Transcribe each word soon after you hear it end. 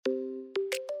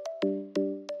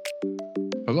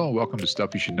Hello and welcome to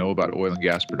Stuff You Should Know About Oil and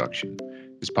Gas Production.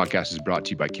 This podcast is brought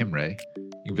to you by Kimray.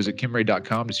 You can visit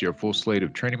kimray.com to see our full slate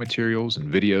of training materials and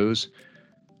videos.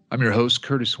 I'm your host,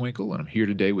 Curtis Winkle, and I'm here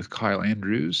today with Kyle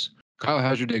Andrews. Kyle,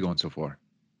 how's your day going so far?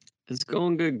 It's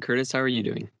going good, Curtis. How are you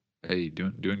doing? Hey,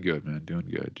 doing good, man. Doing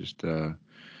good.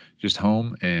 Just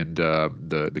home, and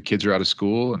the kids are out of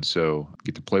school, and so I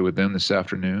get to play with them this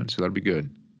afternoon. So that'll be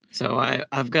good. So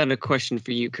I've got a question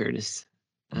for you, Curtis.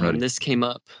 I'm ready. This came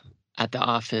up at the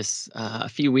office a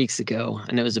few weeks ago,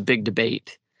 and it was a big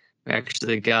debate. We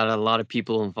actually got a lot of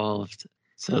people involved.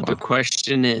 So Wow. The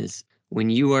question is, when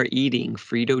you are eating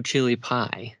Frito chili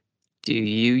pie, do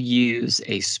you use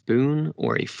a spoon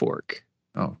or a fork?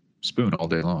 Oh, spoon all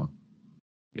day long.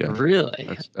 Yeah.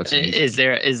 Really? That's an easy.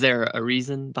 Is there a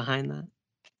reason behind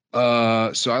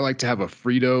that? So I like to have a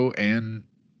Frito and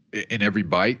in every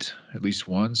bite, at least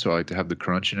one. So I like to have the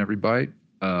crunch in every bite.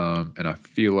 And I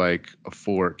feel like a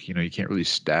fork, you can't really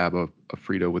stab a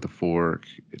Frito with a fork.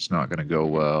 It's not going to go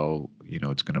well.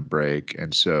 It's going to break.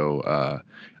 And so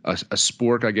a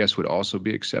spork, I guess, would also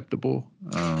be acceptable.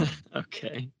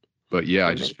 Okay. But yeah, I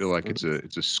That just makes feel like sense.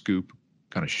 it's a scoop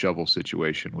kind of shovel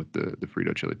situation with the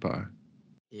Frito chili pie.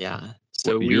 Yeah. What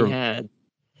So you're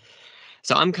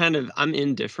I'm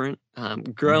indifferent.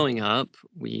 Growing up,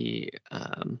 we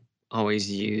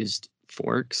always used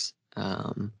forks.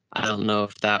 I don't know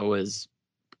if that was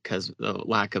because of the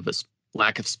lack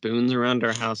of spoons around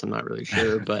our house. I'm not really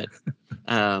sure, but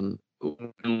when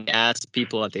we asked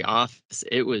people at the office,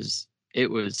 it was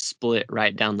split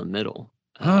right down the middle.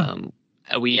 Huh?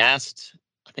 We asked,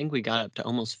 I think we got up to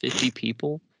almost 50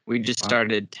 people. We just Wow.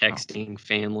 started texting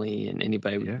family and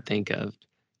anybody we Yeah. could think of,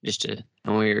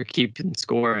 and we were keeping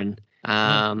score. And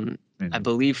And I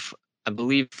believe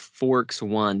forks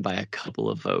won by a couple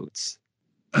of votes.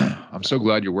 I'm so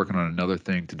glad you're working on another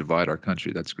thing to divide our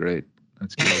country. That's great.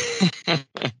 That's good.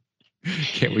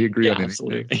 Can't we agree Yeah, on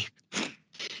anything? absolutely.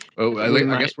 Oh, We I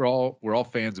might. guess we're all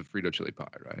fans of Frito chili pie,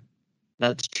 right?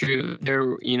 That's true.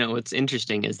 What's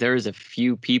interesting is there is a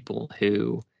few people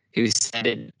who said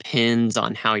it depends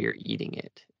on how you're eating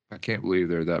it. I can't believe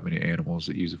there are that many animals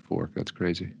that use a fork. That's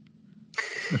crazy.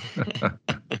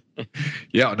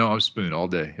 Yeah, no, I'm spoon all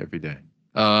day, every day.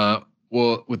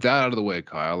 Well, with that out of the way,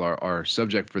 Kyle, our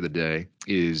subject for the day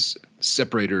is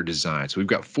separator design. So we've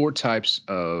got 4 types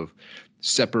of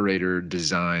separator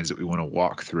designs that we want to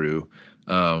walk through.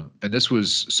 And this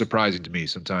was surprising to me.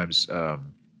 Sometimes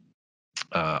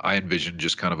I envision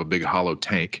just kind of a big hollow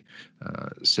tank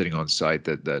sitting on site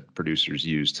that producers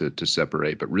use to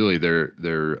separate, but really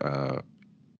there's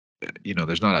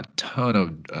not a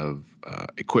ton of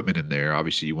equipment in there.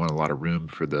 Obviously, you want a lot of room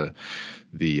for the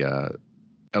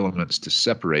elements to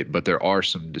separate, but there are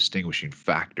some distinguishing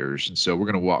factors, and so we're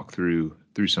going to walk through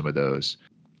some of those.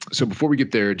 So before we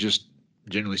get there, just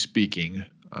generally speaking,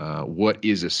 what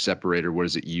is a separator? What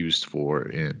is it used for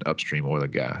in upstream oil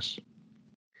and gas?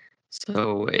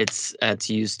 So it's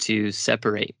used to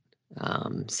separate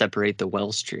the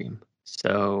well stream.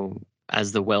 So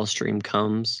as the well stream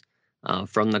comes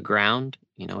from the ground,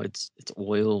 it's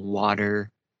oil, water,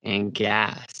 and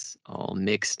gas all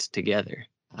mixed together.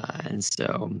 And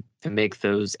so to make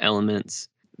those elements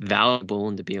valuable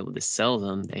and to be able to sell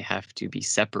them, they have to be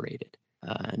separated.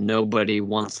 Nobody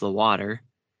wants the water.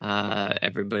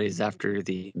 Everybody's after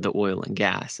the oil and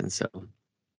gas, and so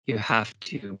you have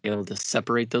to be able to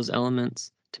separate those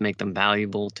elements to make them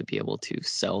valuable to be able to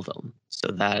sell them.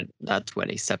 So that's what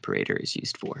a separator is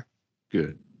used for.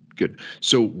 Good, good.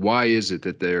 So why is it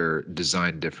that they're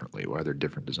designed differently? Why are there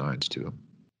different designs to them?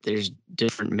 There's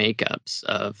different makeups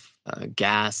of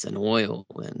gas and oil,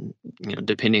 and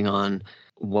depending on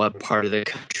what part of the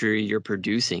country you're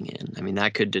producing in. I mean,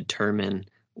 that could determine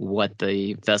what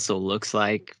the vessel looks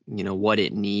like. What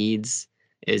it needs.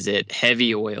 Is it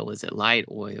heavy oil? Is it light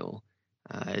oil?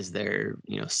 Is there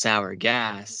sour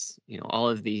gas? All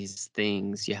of these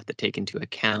things you have to take into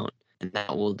account, and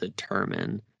that will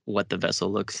determine what the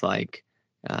vessel looks like,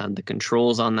 the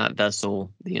controls on that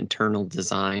vessel, the internal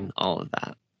design, all of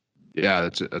that. Yeah,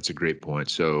 that's a great point.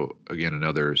 So again,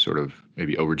 another sort of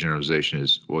maybe overgeneralization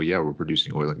is, well, yeah, we're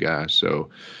producing oil and gas. So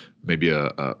maybe a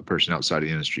person outside of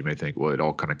the industry may think, well, it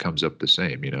all kind of comes up the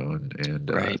same, and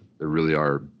Right. there really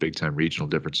are big time regional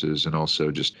differences, and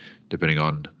also just depending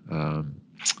on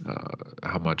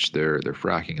how much they're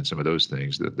fracking and some of those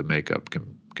things, that the makeup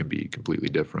can be completely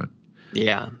different.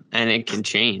 Yeah, and it can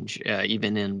change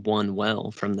even in one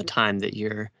well from the time that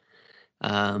you're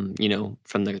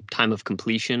from the time of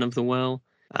completion of the well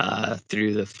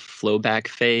through the flowback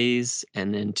phase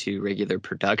and then to regular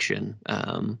production.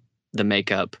 The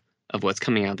makeup of what's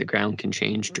coming out of the ground can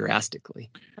change drastically.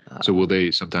 So will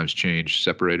they sometimes change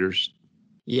separators?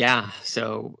 Yeah.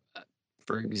 So,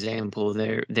 for example,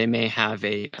 they may have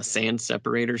a sand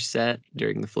separator set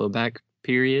during the flowback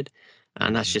period,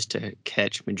 and that's Mhm. just to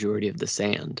catch majority of the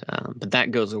sand. But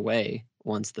that goes away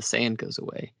once the sand goes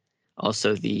away.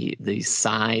 Also, the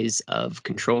size of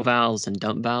control valves and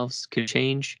dump valves could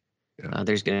change. Yeah.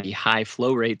 There's going to be high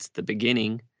flow rates at the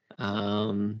beginning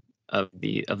of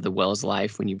the well's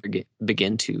life when you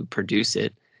begin to produce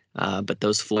it, but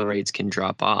those flow rates can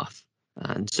drop off,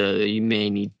 and so you may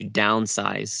need to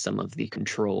downsize some of the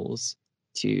controls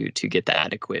to get the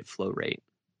adequate flow rate.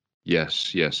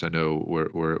 Yes, yes, I know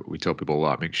where we tell people a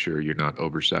lot, make sure you're not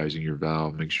oversizing your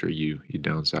valve, make sure you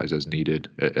downsize as needed.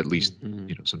 At least,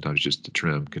 Hmm. sometimes just the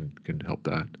trim can help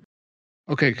that.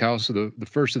 Okay, Kyle. So the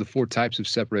first of the four types of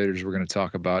separators we're going to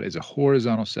talk about is a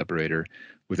horizontal separator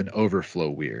with an overflow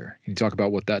weir. Can you talk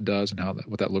about what that does and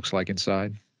what that looks like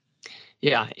inside?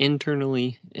 Yeah,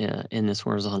 internally in this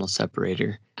horizontal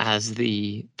separator, as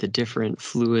the different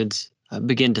fluids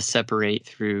begin to separate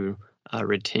through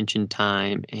retention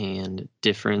time and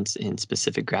difference in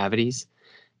specific gravities,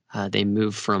 they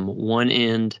move from one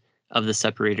end of the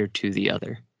separator to the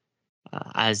other.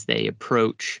 As they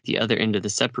approach the other end of the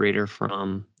separator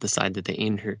from the side that they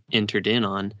entered in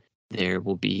on, there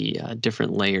will be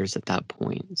different layers at that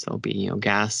point. So, it'll be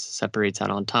gas separates out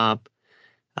on top,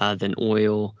 then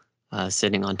oil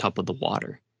sitting on top of the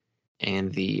water,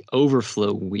 and the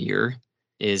overflow weir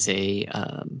is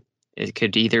it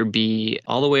could either be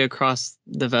all the way across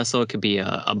the vessel. It could be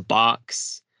a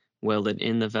box welded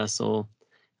in the vessel.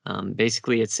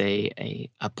 Basically, it's a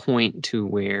point to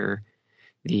where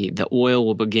the oil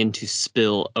will begin to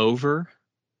spill over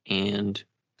and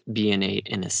be in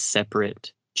a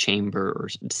separate chamber or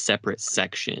separate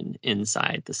section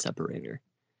inside the separator.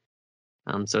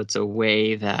 So it's a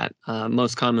way that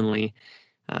most commonly,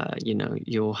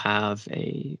 you'll have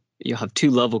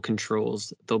two level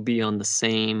controls. They'll be on the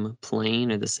same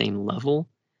plane or the same level.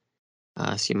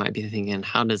 So you might be thinking,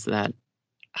 how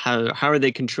are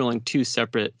they controlling two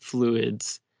separate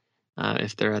fluids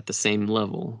if they're at the same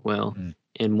level? Well, Mm.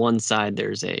 in one side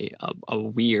there's a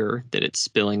weir that it's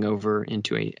spilling over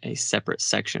into a separate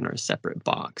section or a separate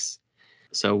box.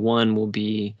 So one will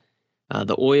be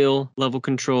the oil level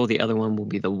control, the other one will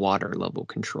be the water level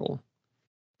control.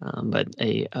 But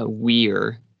a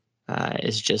weir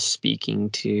is just speaking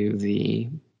to the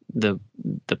the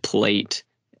plate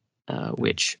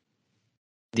which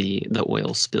the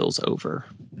oil spills over.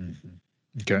 Mhm.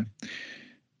 Okay.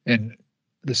 And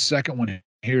the second one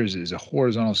here is a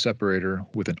horizontal separator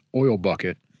with an oil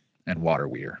bucket and water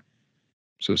weir.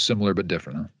 So similar but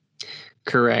different, huh?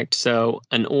 Correct. So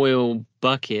an oil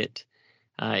bucket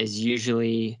is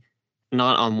usually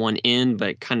not on one end,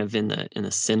 but kind of in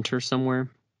the center somewhere.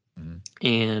 Mhm.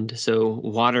 And so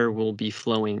water will be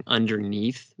flowing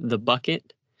underneath the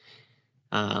bucket.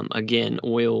 Again,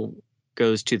 oil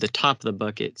goes to the top of the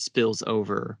bucket, spills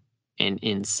over and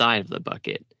inside of the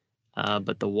bucket,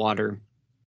 but the water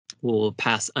will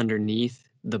pass underneath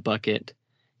the bucket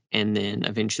and then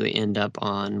eventually end up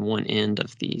on one end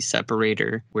of the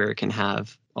separator where it can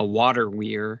have a water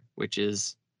weir, which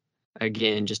is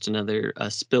again just another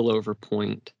spillover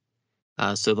point.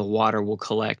 So the water will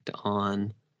collect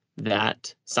on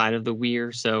that side of the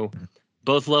weir. So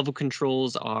both level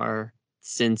controls are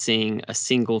sensing a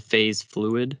single phase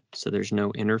fluid, so there's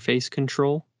no interface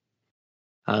control.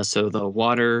 So the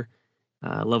water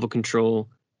level control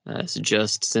is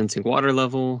just sensing water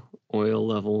level. Oil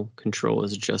level control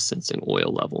is just sensing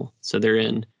oil level. So they're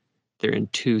in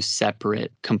two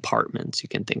separate compartments. You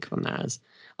can think of them as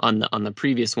on the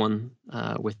previous one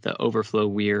with the overflow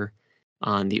weir.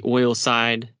 On the oil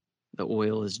side, the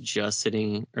oil is just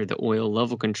sitting, or the oil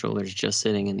level controller is just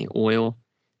sitting in the oil.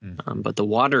 Mhm. But the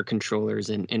water controller is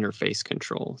an interface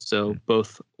control. So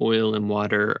both oil and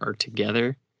water are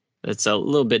together. It's a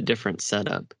little bit different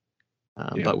setup.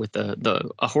 Yeah. But with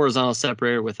a horizontal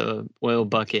separator with a oil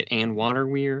bucket and water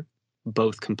weir,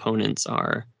 both components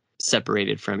are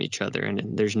separated from each other,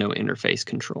 and there's no interface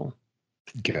control.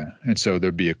 Okay. And so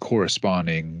there'd be a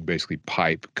corresponding basically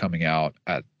pipe coming out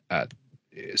at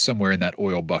somewhere in that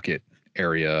oil bucket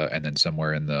area and then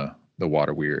somewhere in the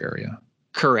water weir area.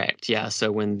 Correct. Yeah.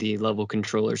 So when the level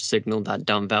controller signaled that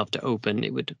dump valve to open,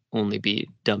 it would only be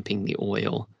dumping the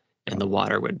oil, and Got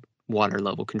the it. water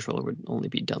level controller would only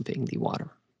be dumping the water.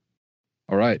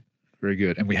 All right. Very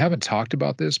good. And we haven't talked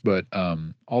about this, but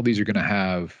all these are going to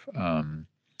have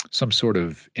some sort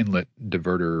of inlet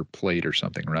diverter plate or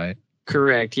something, right?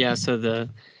 Correct. Yeah. So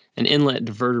an inlet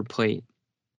diverter plate,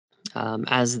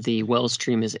 as the well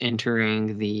stream is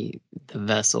entering the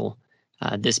vessel,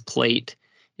 This plate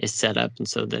is set up and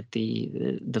so that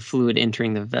the fluid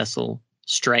entering the vessel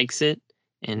strikes it,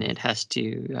 and it has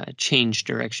to change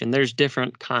direction. There's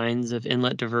different kinds of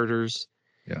inlet diverters.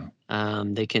 Yeah.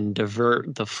 They can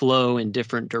divert the flow in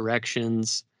different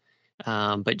directions,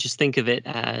 but just think of it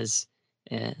as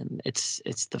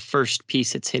it's the first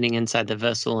piece it's hitting inside the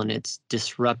vessel, and it's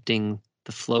disrupting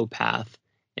the flow path.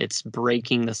 It's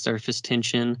breaking the surface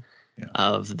tension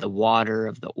of the water,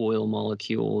 of the oil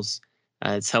molecules.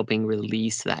 It's helping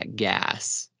release that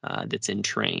gas that's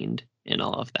entrained in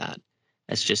all of that.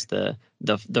 That's just the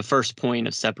first point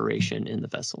of separation in the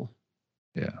vessel.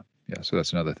 Yeah. Yeah. So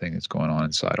that's another thing that's going on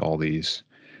inside all these.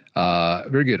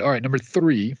 Very good. All right. Number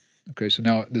 3. Okay. So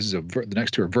now this is the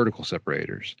next two are vertical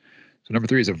separators. So number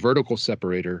 3 is a vertical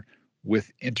separator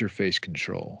with interface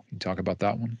control. Can you talk about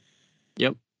that one?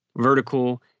 Yep.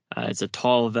 Vertical. It's a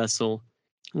tall vessel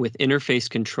with interface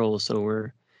control. So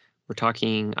we're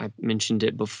talking, I mentioned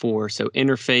it before. So the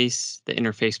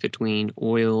interface between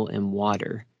oil and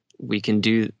water. We can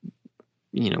do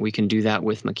that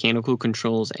with mechanical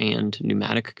controls and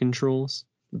pneumatic controls.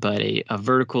 But a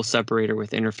vertical separator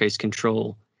with interface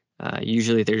control,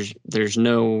 usually there's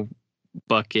no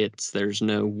buckets, there's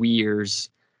no weirs.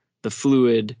 The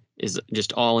fluid is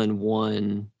just all in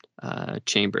one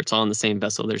chamber. It's all in the same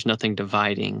vessel. There's nothing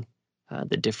dividing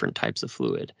the different types of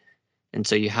fluid. And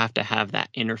so you have to have that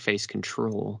interface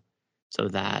control so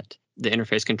that the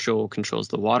interface control controls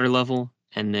the water level,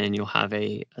 and then you'll have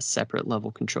a separate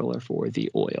level controller for the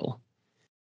oil.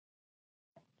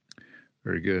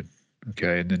 Very good.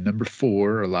 Okay. And then number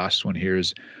 4, our last one here,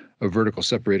 is a vertical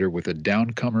separator with a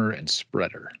downcomer and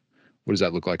spreader. What does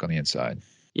that look like on the inside?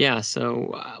 Yeah.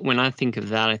 So when I think of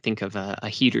that, I think of a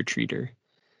heater treater.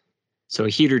 So a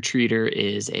heater treater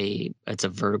it's a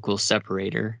vertical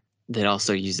separator that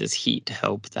also uses heat to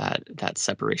help that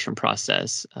separation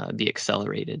process be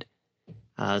accelerated.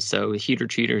 So heater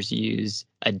treaters use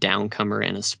a downcomer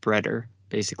and a spreader.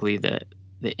 Basically, the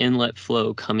inlet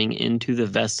flow coming into the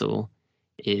vessel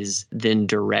is then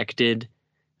directed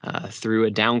through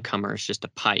a downcomer. It's just a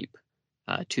pipe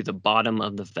to the bottom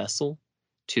of the vessel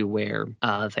to where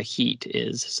the heat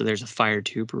is. So there's a fire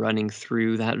tube running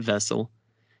through that vessel,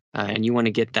 and you want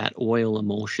to get that oil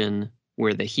emulsion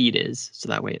where the heat is, so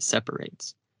that way it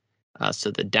separates.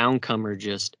 So the downcomer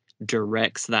just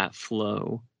directs that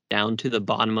flow down to the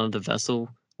bottom of the vessel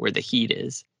where the heat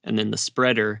is, and then the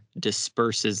spreader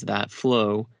disperses that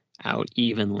flow out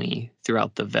evenly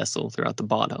throughout the vessel, throughout the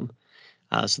bottom.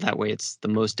 So that way it's the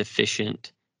most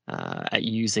efficient at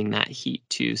using that heat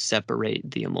to separate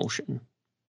the emulsion.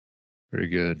 Very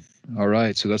good. All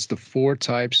right. So that's the 4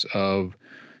 types of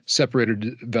separator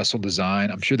vessel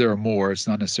design. I'm sure there are more. It's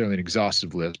not necessarily an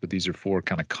exhaustive list, but these are 4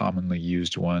 kind of commonly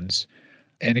used ones.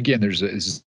 And again, this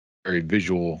is very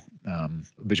visual.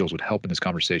 Visuals would help in this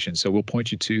conversation. So we'll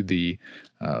point you to the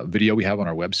video we have on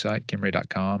our website,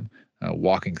 kimray.com,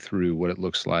 walking through what it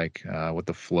looks like, what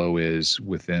the flow is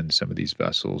within some of these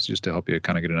vessels, just to help you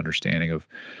kind of get an understanding of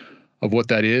what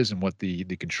that is and what the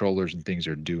controllers and things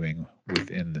are doing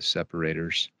within the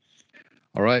separators.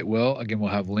 All right. Well, again, we'll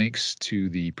have links to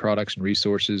the products and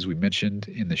resources we mentioned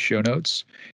in the show notes.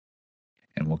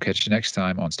 And we'll catch you next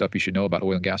time on Stuff You Should Know About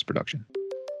Oil and Gas Production.